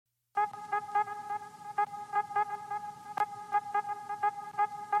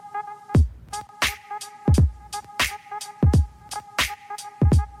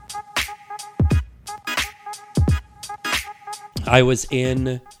I was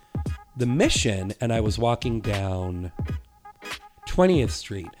in the Mission and I was walking down 20th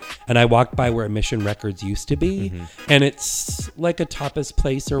Street and I walked by where Mission Records used to be, and it's like a tapas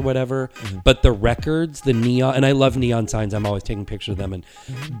place or whatever, but the records, the neon, and I love neon signs, I'm always taking pictures of them, and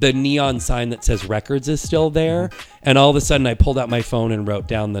the neon sign that says records is still there, and all of a sudden I pulled out my phone and wrote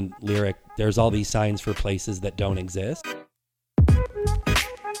down the lyric, "There's all these signs for places that don't exist."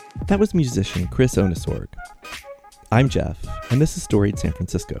 That was musician Chris Onesorg. I'm Jeff, and this is Storied San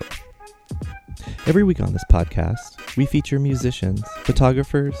Francisco. Every week on this podcast, we feature musicians,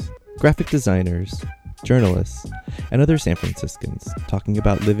 photographers, graphic designers, journalists, and other San Franciscans talking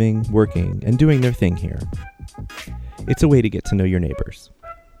about living, working, and doing their thing here. It's a way to get to know your neighbors.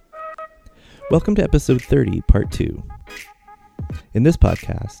 Welcome to episode 30, part 2. In this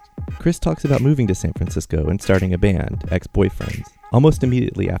podcast, Chris talks about moving to San Francisco and starting a band, Ex-Boyfriends, almost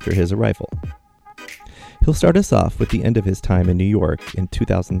immediately after his arrival. He'll start us off with the end of his time in New York in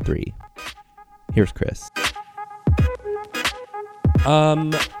 2003. Here's Chris.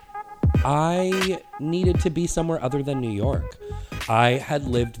 I needed to be somewhere other than New York. I had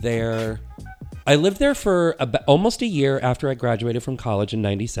lived there. I lived there for almost a year after I graduated from college in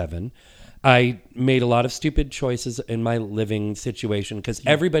 97. I made a lot of stupid choices in my living situation because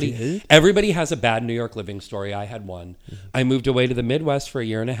everybody has a bad New York living story. I had one. I moved away to the Midwest for a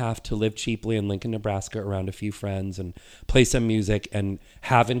year and a half to live cheaply in Lincoln, Nebraska around a few friends and play some music and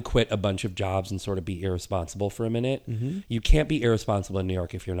have and quit a bunch of jobs and sort of be irresponsible for a minute. You can't be irresponsible in New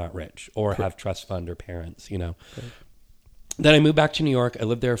York if you're not rich or have trust fund or parents, you know. Then I moved back to New York. I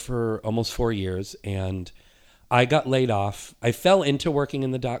lived there for almost 4 years and I got laid off. I fell into working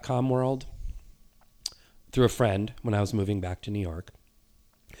in the .com world through a friend when I was moving back to New York.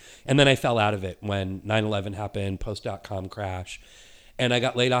 And then I fell out of it when 9/11 happened, post.com crash. And I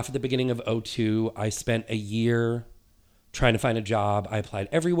got laid off at the beginning of 2002. I spent a year trying to find a job. I applied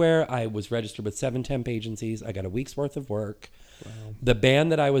everywhere. I was registered with 7 temp agencies. I got a week's worth of work. Wow. The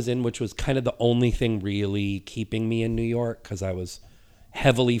band that I was in, which was kind of the only thing really keeping me in New York because I was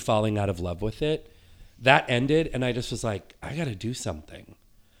heavily falling out of love with it, that ended. And I just was like, I got to do something.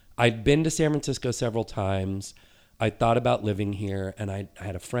 I'd been to San Francisco several times. I thought about living here, and I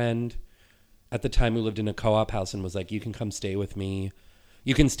had a friend at the time who lived in a co-op house and was like, you can come stay with me.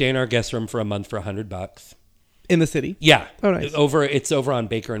 You can stay in our guest room for a month for $100. In the city? Yeah. Oh, nice. It's over on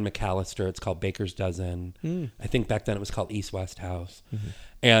Baker and McAllister. It's called Baker's Dozen. I think back then it was called East West House.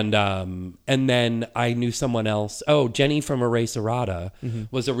 And then I knew someone else. Oh, Jenny from Array Serrata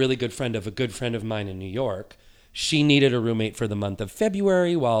was a really good friend of a good friend of mine in New York. She needed a roommate for the month of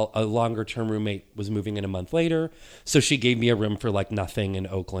February while a longer term roommate was moving in a month later. So she gave me a room for like nothing in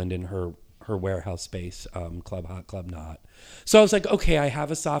Oakland in her warehouse space, Club Hot, Club Not. So I was like, okay, I have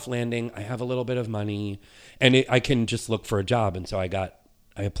a soft landing. I have a little bit of money and I can just look for a job. And so I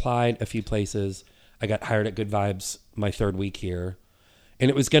applied a few places. I got hired at Good Vibes my third week here. And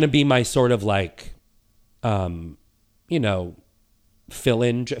it was going to be my sort of like,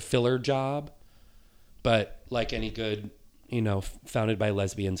 filler job. But like any good, founded by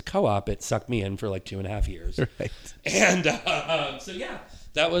lesbians co-op, it sucked me in for like 2.5 years. Right. And so yeah,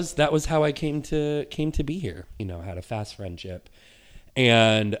 that was how I came to be here. Had a fast friendship,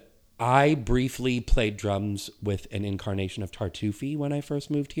 and I briefly played drums with an incarnation of Tartuffe when I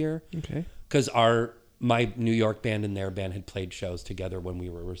first moved here. Okay. Because my New York band and their band had played shows together when we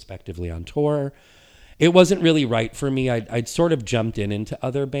were respectively on tour. It wasn't really right for me. I'd sort of jumped into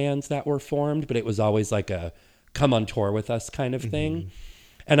other bands that were formed, but it was always like a come on tour with us kind of thing.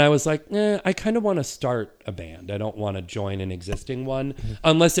 And I was like, I kind of want to start a band. I don't want to join an existing one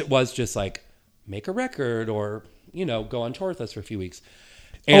unless it was just like make a record or, go on tour with us for a few weeks.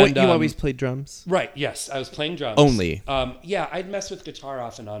 And, you always played drums? Right. Yes. I was playing drums. Only? Yeah. I'd mess with guitar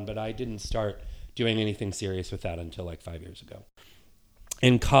off and on, but I didn't start doing anything serious with that until like 5 years ago.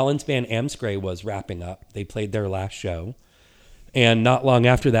 And Colin's band Amscray was wrapping up. They played their last show. And not long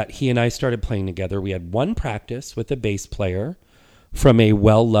after that, he and I started playing together. We had one practice with a bass player from a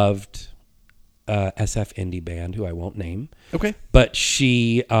well-loved SF indie band who I won't name. Okay. But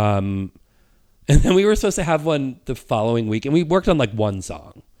she, and then we were supposed to have one the following week. And we worked on like one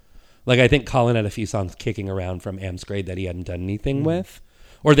song. Like I think Colin had a few songs kicking around from Amscray that he hadn't done anything with.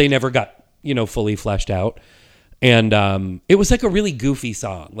 Or they never got, fully fleshed out. And it was like a really goofy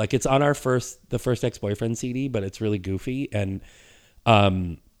song. Like it's on the first Ex-Boyfriend CD, but it's really goofy. And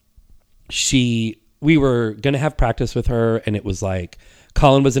we were going to have practice with her, and it was like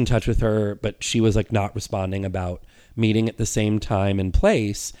Colin was in touch with her, but she was like not responding about meeting at the same time and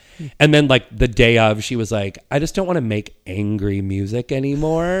place. And then like the day of, she was like, I just don't want to make angry music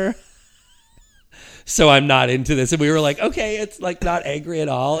anymore. So I'm not into this. And we were like, okay, it's like not angry at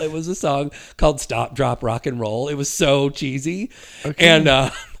all. It was a song called Stop, Drop, Rock and Roll. It was so cheesy. Okay.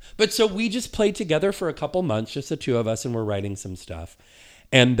 And, but so we just played together for a couple months, just the two of us, and we're writing some stuff.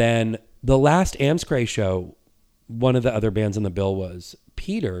 And then the last Amscray show, one of the other bands on the bill was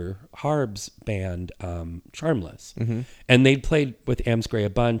Peter Harb's band, Charmless. Mm-hmm. And they'd played with Amscray a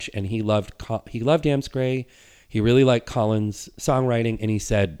bunch, and he loved Amscray. He really liked Colin's songwriting, and he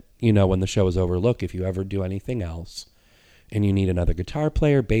said, you know, when the show was over, look, if you ever do anything else and you need another guitar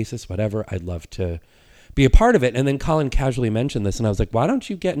player, bassist, whatever, I'd love to be a part of it. And then Colin casually mentioned this, and I was like, why don't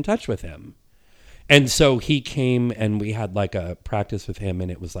you get in touch with him? And so he came, and we had like a practice with him,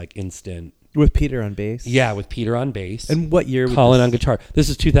 and it was like instant. With Peter on bass? Yeah, with Peter on bass. And what year? Colin on guitar. This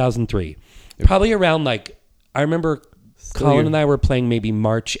is 2003. Probably around like, I remember Colin and I were playing maybe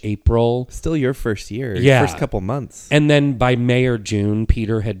March, April. Still your first year. Yeah. Your first couple months. And then by May or June,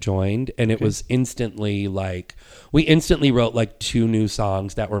 Peter had joined, and it was instantly like, we instantly wrote like 2 new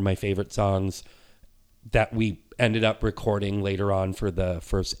songs that were my favorite songs that we ended up recording later on for the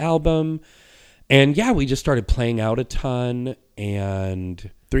first album. And yeah, we just started playing out a ton, and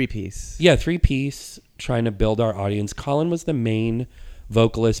 3-piece. Yeah, 3-piece, trying to build our audience. Colin was the main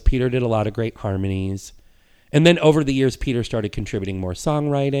vocalist. Peter did a lot of great harmonies. And then over the years, Peter started contributing more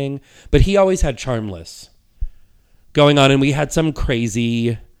songwriting, but he always had Charmless going on. And we had some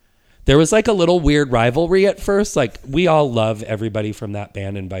crazy, there was like a little weird rivalry at first. Like we all love everybody from that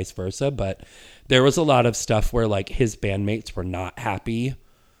band and vice versa, but there was a lot of stuff where like his bandmates were not happy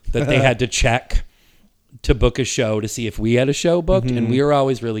that they had to check to book a show to see if we had a show booked. Mm-hmm. And we were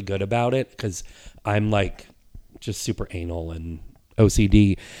always really good about it because I'm like just super anal and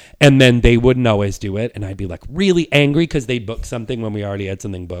OCD, and then they wouldn't always do it, and I'd be like really angry because they booked something when we already had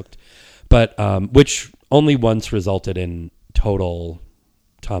something booked, but which only once resulted in total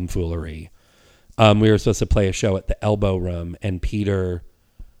tomfoolery. We were supposed to play a show at the Elbow Room, and Peter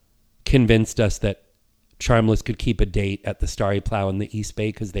convinced us that Charmless could keep a date at the Starry Plow in the East Bay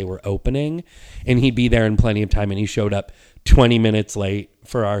because they were opening, and he'd be there in plenty of time, and he showed up 20 minutes late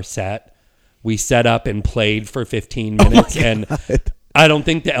for our set. We set up and played for 15 minutes, and I don't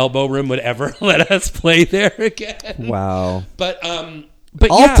think the Elbow Room would ever let us play there again. Wow. But all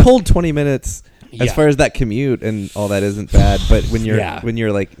yeah. told, 20 minutes as far as that commute and all that isn't bad. But when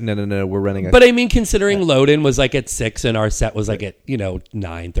you're like, no, we're running. But I mean, considering Load-In was like at 6 and our set was like at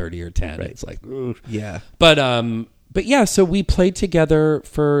 9:30 or 10, right. It's like, ugh. Yeah. But yeah, so we played together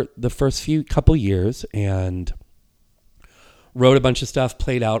for the first couple years and wrote a bunch of stuff,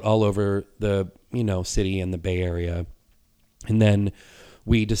 played out all over the, city and the Bay Area. And then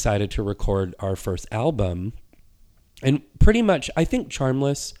we decided to record our first album. And pretty much, I think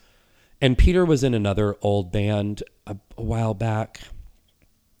Charmless and Peter was in another old band a while back.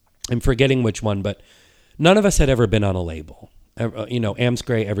 I'm forgetting which one, but none of us had ever been on a label.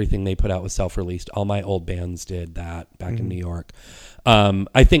 Amscray, everything they put out was self-released. All my old bands did that back in New York.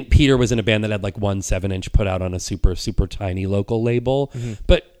 I think Peter was in a band that had like 1 7-inch put out on a super, super tiny local label,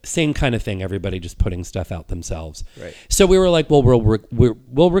 but same kind of thing. Everybody just putting stuff out themselves. Right. So we were like, well,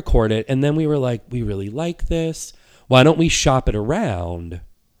 we'll record it. And then we were like, we really like this. Why don't we shop it around?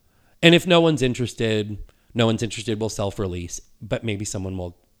 And if no one's interested, we'll self-release, but maybe someone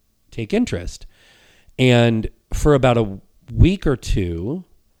will take interest. And for about a week or two,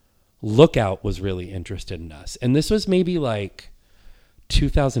 Lookout was really interested in us. And this was maybe like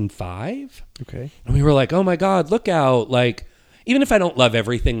 2005. Okay. And we were like, oh my God, Lookout. Like, even if I don't love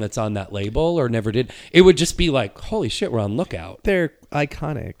everything that's on that label or never did, it would just be like, holy shit, we're on Lookout. They're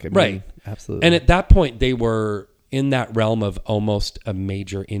iconic. Right. Absolutely. And at that point, they were in that realm of almost a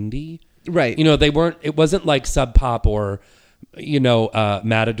major indie. Right. It wasn't like Sub Pop or,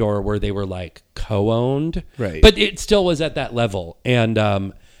 Matador where they were like co-owned. Right. But it still was at that level.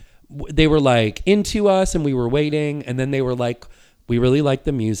 And they were like into us and we were waiting. And then they were like, we really like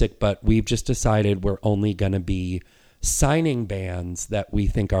the music, but we've just decided we're only going to be signing bands that we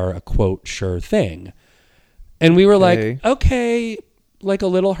think are a quote sure thing. And we were like, okay, like a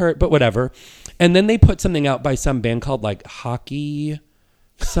little hurt, but whatever. And then they put something out by some band called like Hockey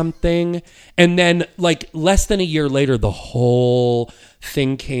something. And then like less than a year later, the whole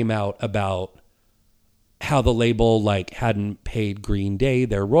thing came out about how the label like hadn't paid Green Day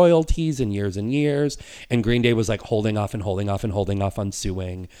their royalties in years and years. And Green Day was like holding off on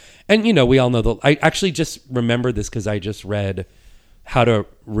suing. And, we all know I actually just remembered this because I just read How to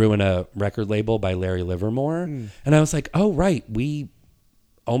Ruin a Record Label by Larry Livermore. And I was like, oh, right. We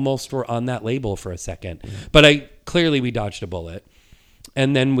almost were on that label for a second. But we dodged a bullet.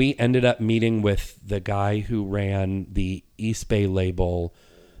 And then we ended up meeting with the guy who ran the East Bay label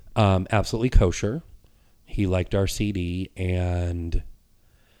Absolutely Kosher. He liked our CD, and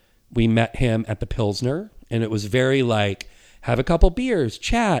we met him at the Pilsner, and it was very like, have a couple beers,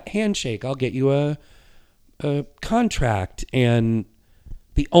 chat, handshake, I'll get you a contract. And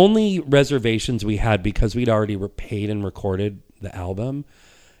the only reservations we had, because we'd already paid and recorded the album,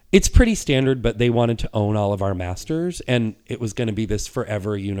 it's pretty standard, but they wanted to own all of our masters, and it was going to be this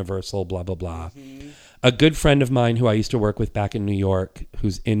forever universal blah, blah, blah. Mm-hmm. A good friend of mine who I used to work with back in New York,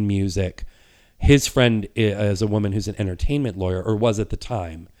 who's in music, his friend is a woman who's an entertainment lawyer, or was at the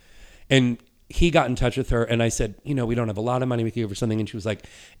time. And he got in touch with her, and I said, we don't have a lot of money, we could give her something. And she was like,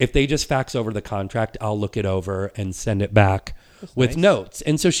 if they just fax over the contract, I'll look it over and send it back with notes.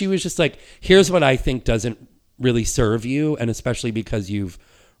 And so she was just like, here's what I think doesn't really serve you, and especially because you've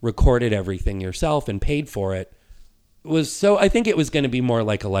recorded everything yourself and paid for it. So I think it was going to be more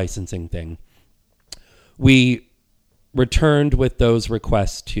like a licensing thing. We returned with those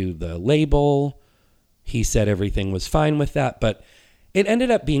requests to the label. He said everything was fine with that, but it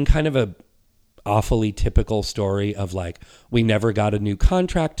ended up being kind of a awfully typical story of like, we never got a new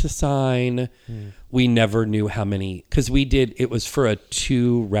contract to sign. We never knew how many, because it was for a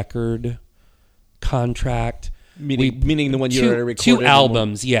 2-record contract. Meaning the one you already recorded? 2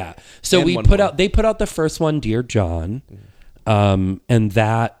 albums, yeah. So they put out the first one, Dear John, and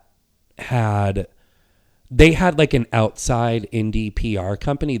that they had like an outside indie PR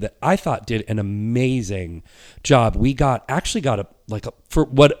company that I thought did an amazing job. We actually got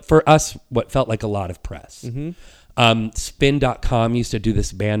for us what felt like a lot of press. Spin.com used to do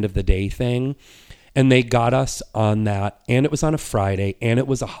this Band of the Day thing, and they got us on that, and it was on a Friday, and it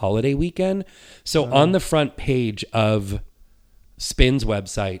was a holiday weekend. So on the front page of Spin's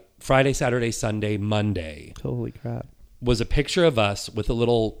website, Friday, Saturday, Sunday, Monday, holy crap, was a picture of us with a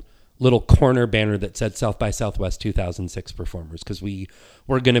little corner banner that said South by Southwest 2006 performers, because we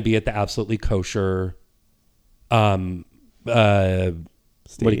were going to be at the Absolutely Kosher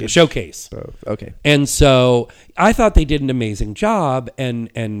showcase. Oh, okay. And so I thought they did an amazing job,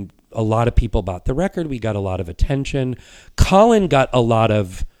 and a lot of people bought the record. We got a lot of attention. Colin got a lot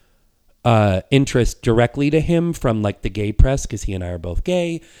of interest directly to him from like the gay press, because he and I are both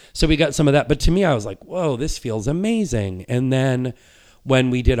gay. So we got some of that. But to me, I was like, whoa, this feels amazing. And then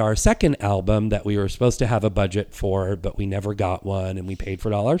when we did our second album that we were supposed to have a budget for, but we never got one, and we paid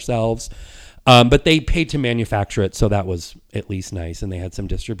for it all ourselves. But they paid to manufacture it, so that was at least nice, and they had some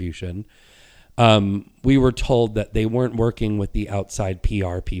distribution. We were told that they weren't working with the outside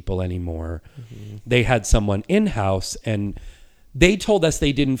PR people anymore. They had someone in-house, and they told us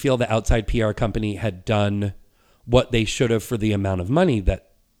they didn't feel the outside PR company had done what they should have for the amount of money that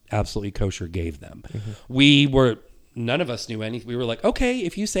Absolutely Kosher gave them. None of us knew anything. We were like, okay,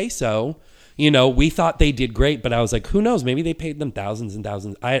 if you say so. We thought they did great, but I was like, who knows? Maybe they paid them thousands and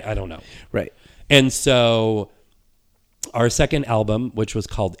thousands. I don't know. Right. And so our second album, which was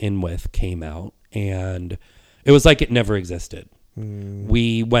called In With, came out, and it was like it never existed.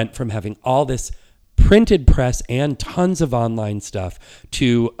 We went from having all this printed press and tons of online stuff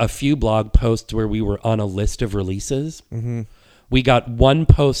to a few blog posts where we were on a list of releases. We got one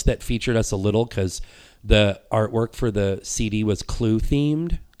post that featured us a little because the artwork for the CD was Clue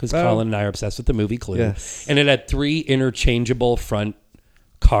themed, because Colin and I are obsessed with the movie Clue. Yes. And it had 3 interchangeable front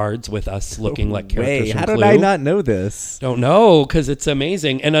cards with us looking like characters from how Clue. did I not know this? Don't know, because it's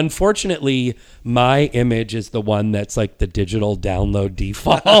amazing. And unfortunately, my image is the one that's like the digital download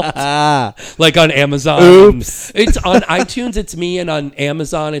default. Like on Amazon. Oops. It's on iTunes, it's me, and on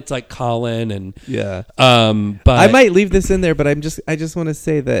Amazon, it's like Colin. And yeah. But I might leave this in there, but I just want to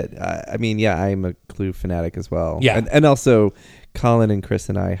say that, I'm a Clue fanatic as well. Yeah. And also, Colin and Chris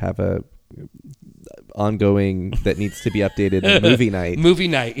and I have a ongoing that needs to be updated movie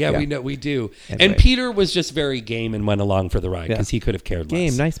night. Yeah, we do. Anyway. And Peter was just very game and went along for the ride, because he could have cared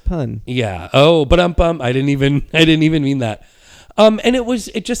less. Nice pun. Yeah. Oh, but I didn't even mean that. And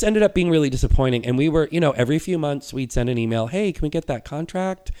it just ended up being really disappointing. And we were, every few months we'd send an email, hey, can we get that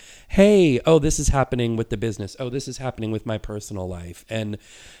contract? Hey, oh, this is happening with the business. Oh, this is happening with my personal life. And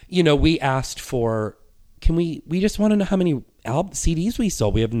we asked for, we just want to know how many CDs we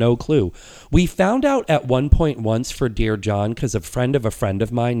sold. We have no clue. We found out at one point once for Dear John, because a friend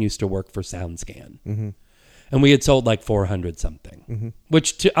of mine used to work for SoundScan. And we had sold like 400 something,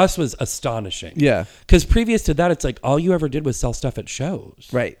 which to us was astonishing. Yeah. Because previous to that, it's like all you ever did was sell stuff at shows.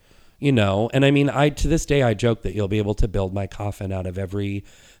 Right. And I mean, to this day, I joke that you'll be able to build my coffin out of every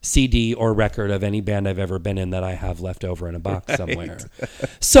CD or record of any band I've ever been in that I have left over in a box somewhere.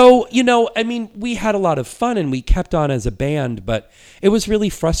 So, I mean, we had a lot of fun and we kept on as a band, but it was really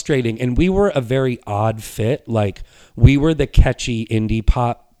frustrating. And we were a very odd fit. Like, we were the catchy indie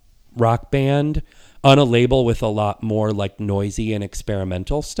pop rock band on a label with a lot more like noisy and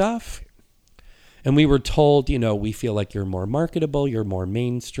experimental stuff. And we were told, you know, we feel like you're more marketable, you're more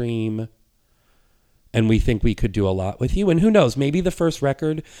mainstream, and we think we could do a lot with you. And who knows, maybe the first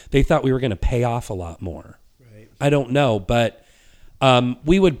record, they thought we were going to pay off a lot more. Right. I don't know, but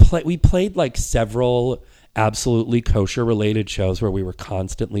we played like several absolutely kosher related shows where we were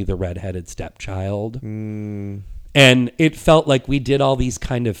constantly the redheaded stepchild. And it felt like we did all these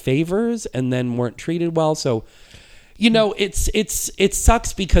kind of favors and then weren't treated well. So, you know, it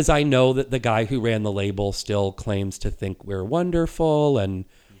sucks because I know that the guy who ran the label still claims to think we're wonderful and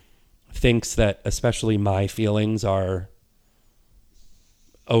thinks that especially my feelings are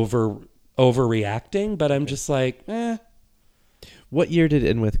overreacting, but I'm just like, What year did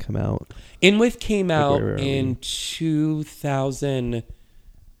In With come out? In With came out in 2000.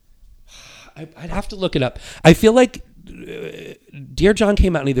 I'd have to look it up. I feel like Dear John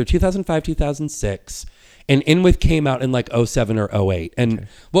came out in either 2005, 2006, and In With came out in like 07 or 08. And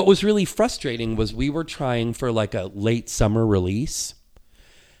what was really frustrating was we were trying for like a late summer release.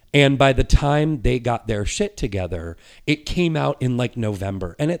 And by the time they got their shit together, it came out in like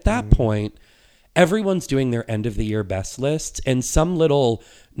November. And at that point, everyone's doing their end of the year best lists, and some little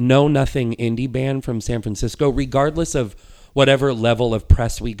know-nothing indie band from San Francisco, regardless of whatever level of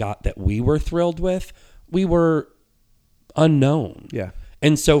press we got that we were thrilled with, we were unknown. Yeah.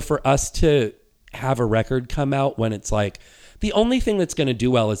 And so for us to have a record come out when it's like, the only thing that's going to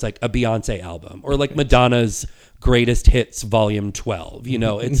do well is like a Beyonce album or like Madonna's Greatest Hits Volume 12, you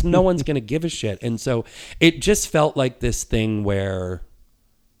know, it's no one's going to give a shit. And so it just felt like this thing where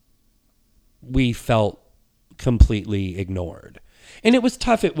we felt completely ignored. And it was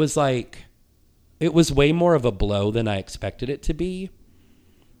tough. It was like, it was way more of a blow than I expected it to be.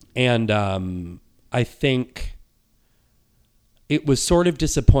 And I think it was sort of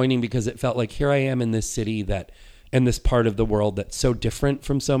disappointing because it felt like here I am in this city that, in this part of the world that's so different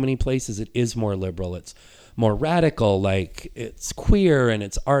from so many places. It is more liberal. It's more radical. Like it's queer and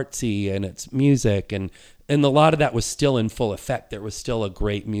it's artsy and it's music. And a lot of that was still in full effect. There was still a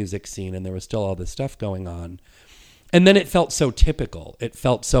great music scene and there was still all this stuff going on. And then it felt so typical. It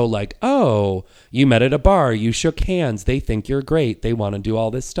felt so like, oh, you met at a bar, you shook hands, they think you're great, they want to do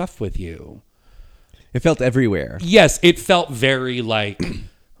all this stuff with you. It felt everywhere. Yes, it felt very like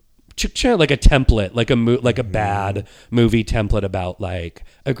like a template, like a bad movie template about like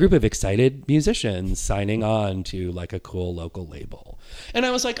a group of excited musicians signing on to like a cool local label. And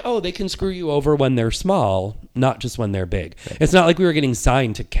I was like, oh, they can screw you over when they're small, not just when they're big. Right. It's not like we were getting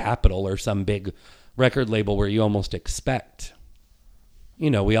signed to Capitol or some big record label where you almost expect, you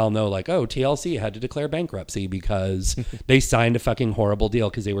know, we all know like, oh, TLC had to declare bankruptcy because they signed a fucking horrible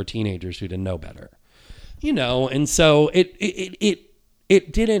deal because they were teenagers who didn't know better, you know. And so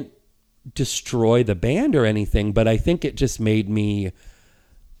it didn't destroy the band or anything, but I think it just made me,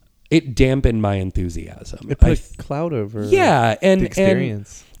 it dampened my enthusiasm. It put a cloud over the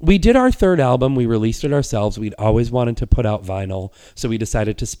experience. And we did our third album. We released it ourselves. We'd always wanted to put out vinyl, so we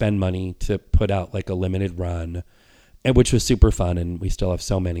decided to spend money to put out like a limited run, and which was super fun, and we still have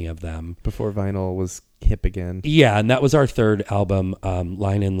so many of them. Before vinyl was hip again. Yeah, and that was our third album,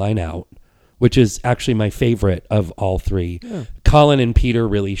 Line In, Line Out, which is actually my favorite of all three. Yeah. Colin and Peter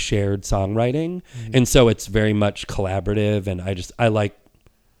really shared songwriting, and so it's very much collaborative, and I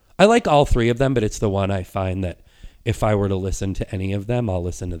like all three of them, but it's the one I find that if I were to listen to any of them, I'll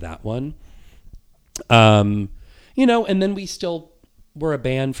listen to that one. You know, and then we still were a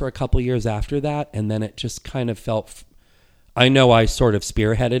band for a couple years after that, and then it just kind of felt, I know I sort of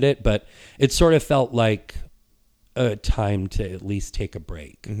spearheaded it, but it sort of felt like a time to at least take a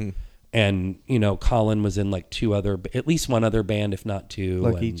break. Mm-hmm. And, you know, Colin was in like at least one other band, if not two.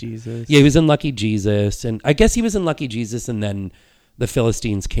 Lucky Jesus. Yeah, he was in Lucky Jesus. And I guess he was in Lucky Jesus, and then the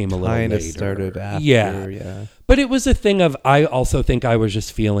Philistines came a little later. Started after, yeah. But it was a thing of, I also think I was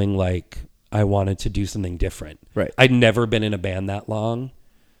just feeling like I wanted to do something different. Right. I'd never been in a band that long.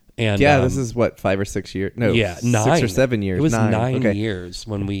 And yeah, this is what, 5 or 6 years? No, yeah, 6 or 7 years. It was 9 years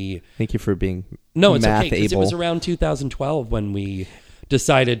when we... Thank you for being No, it's math okay, because it able. was around 2012 when we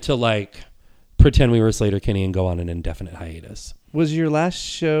decided to like pretend we were Sleater-Kinney and go on an indefinite hiatus. Was your last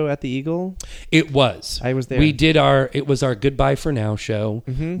show at the Eagle? It was. I was there. We did it was our Goodbye for Now show.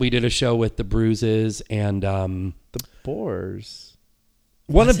 Mm-hmm. We did a show with the Bruises and the Boars.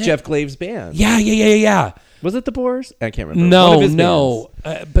 One of Jeff Glave's bands. Yeah. Was it the Boars? I can't remember. No.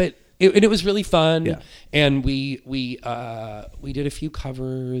 But it was really fun. Yeah. And we did a few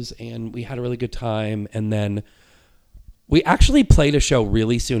covers and we had a really good time. And then we actually played a show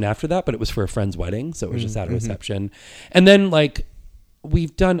really soon after that, but it was for a friend's wedding, so it was just at a reception. And then, like,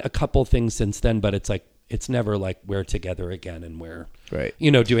 we've done a couple things since then, but it's like, it's never like we're together again and we're, right.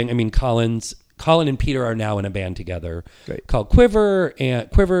 doing, I mean, Colin and Peter are now in a band together Right. called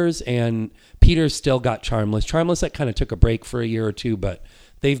Quivers, and Peter's still got Charmless. Charmless, like, kind of took a break for a year or two, but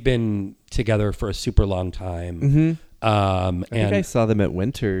they've been together for a super long time. Mm-hmm. I think I saw them at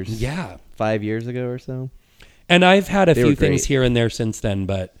Winters. Yeah. 5 years ago or so. And I've had a They few were things great. here and there since then,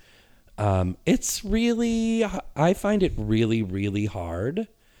 but it's really, I find it really, really hard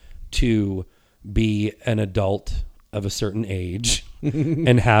to be an adult of a certain age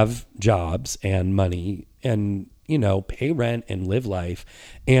and have jobs and money and, pay rent and live life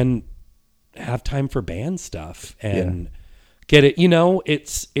and have time for band stuff and get it,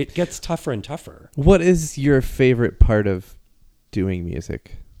 it gets tougher and tougher. What is your favorite part of doing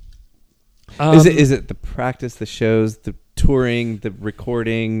music? Is it the practice, the shows, the touring, the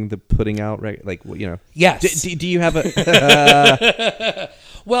recording, the putting out, right? Like, Yes. Do you have a?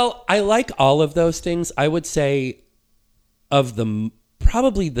 Well, I like all of those things. I would say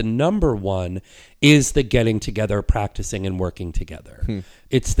probably the number one is the getting together, practicing and working together.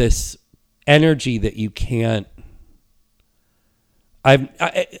 It's this energy that you can't,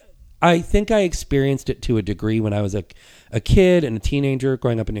 I think I experienced it to a degree when I was a kid and a teenager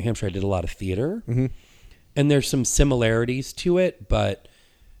growing up in New Hampshire. I did a lot of theater, and there's some similarities to it, but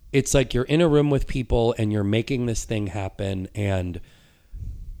it's like you're in a room with people and you're making this thing happen, and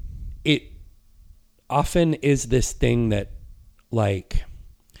it often is this thing that, like,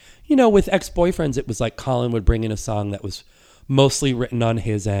 with Ex-Boyfriends, it was like Colin would bring in a song that was mostly written on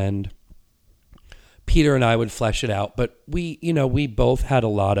his end. Peter and I would flesh it out, but we both had a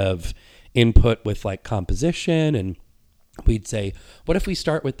lot of input with, like, composition, and we'd say, what if we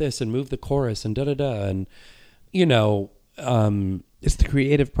start with this and move the chorus and da-da-da, and, It's the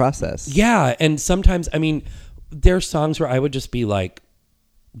creative process. yeah. And sometimes, I mean, there's songs where I would just be like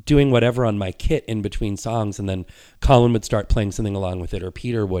doing whatever on my kit in between songs, and then Colin would start playing something along with it, or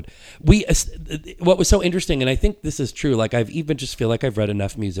Peter would. What was so interesting, and I think this is true, like, I've even just feel like I've read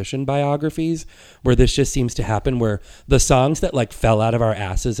enough musician biographies where this just seems to happen, where the songs that, like, fell out of our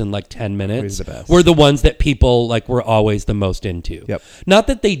asses in like 10 minutes the best. were the ones that people, like, were always the most into. Yep. Not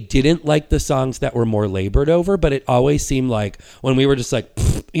that they didn't like the songs that were more labored over, but it always seemed like when we were just like,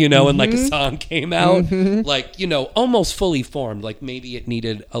 and like a song came out, like, almost fully formed, like maybe it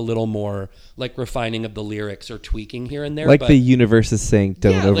needed a little more, like, refining of the lyrics or tweaking here and there. Like but the universe is saying,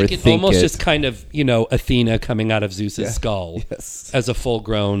 don't overthink like it almost just kind of, Athena coming out of Zeus's skull as a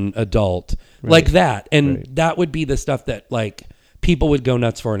full-grown adult, Right. like that. And Right. that would be the stuff that, like, people would go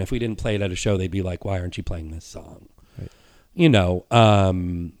nuts for. And if we didn't play it at a show, they'd be like, why aren't you playing this song? Right.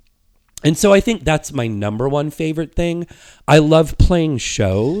 And so I think that's my number one favorite thing. I love playing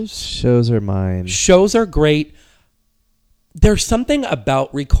shows. Shows are mine. Shows are great. There's something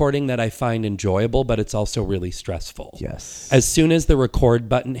about recording that I find enjoyable, but it's also really stressful. Yes. As soon as the record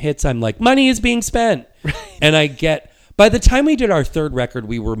button hits, I'm like, money is being spent. And by the time we did our third record,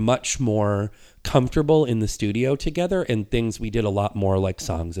 we were much more comfortable in the studio together, and we did a lot more, like,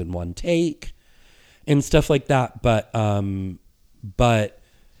 songs in one take and stuff like that. But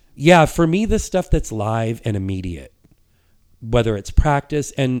yeah, for me, the stuff that's live and immediate, whether it's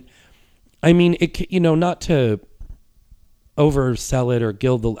practice, and I mean, it, not to oversell it or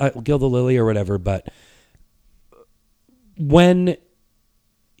gild the lily or whatever, but when,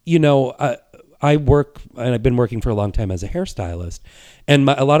 I work, and I've been working for a long time as a hairstylist, and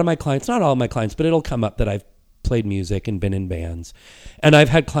a lot of my clients, not all of my clients, but it'll come up that I've played music and been in bands, and I've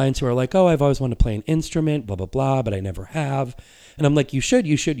had clients who are like, oh, I've always wanted to play an instrument, blah, blah, blah, but I never have. And I'm like, you should.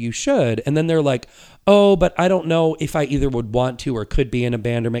 And then they're like, oh, but I don't know if I either would want to or could be in a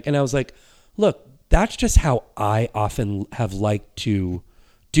band or and I was like, look, that's just how I often have liked to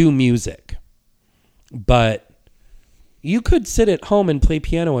do music. But you could sit at home and play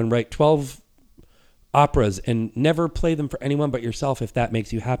piano and write 12 operas and never play them for anyone but yourself if that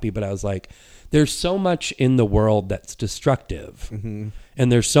makes you happy. But I was like, there's so much in the world that's destructive. Mm-hmm.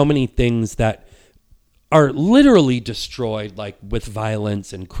 And there's so many things that are literally destroyed, like with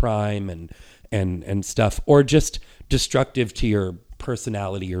violence and crime and stuff, or just destructive to your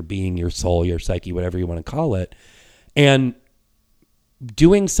personality, your being, your soul, your psyche, whatever you want to call it. And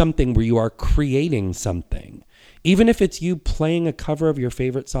doing something where you are creating something, even if it's you playing a cover of your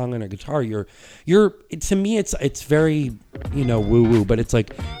favorite song on a guitar, you're to me, it's very, woo woo, but it's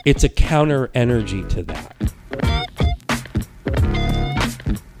like, it's a counter energy to that.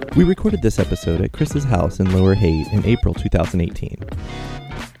 We recorded this episode at Chris's house in Lower Haight in April 2018.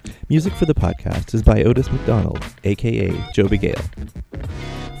 Music for the podcast is by Otis McDonald, a.k.a. Joe Begale.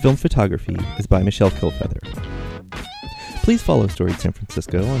 Film photography is by Michelle Kilfeather. Please Please follow Storied San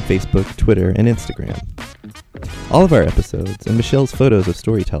Francisco on Facebook, Twitter, and Instagram. All of our episodes and Michelle's photos of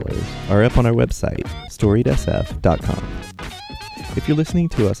storytellers are up on our website, storiedsf.com. If you're listening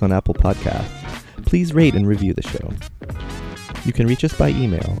to us on Apple Podcasts, please rate and review the show. You can reach us by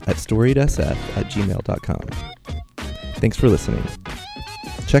email at storiedsf@gmail.com. Thanks for listening.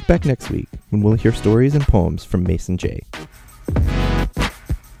 Check back next week when we'll hear stories and poems from Mason J.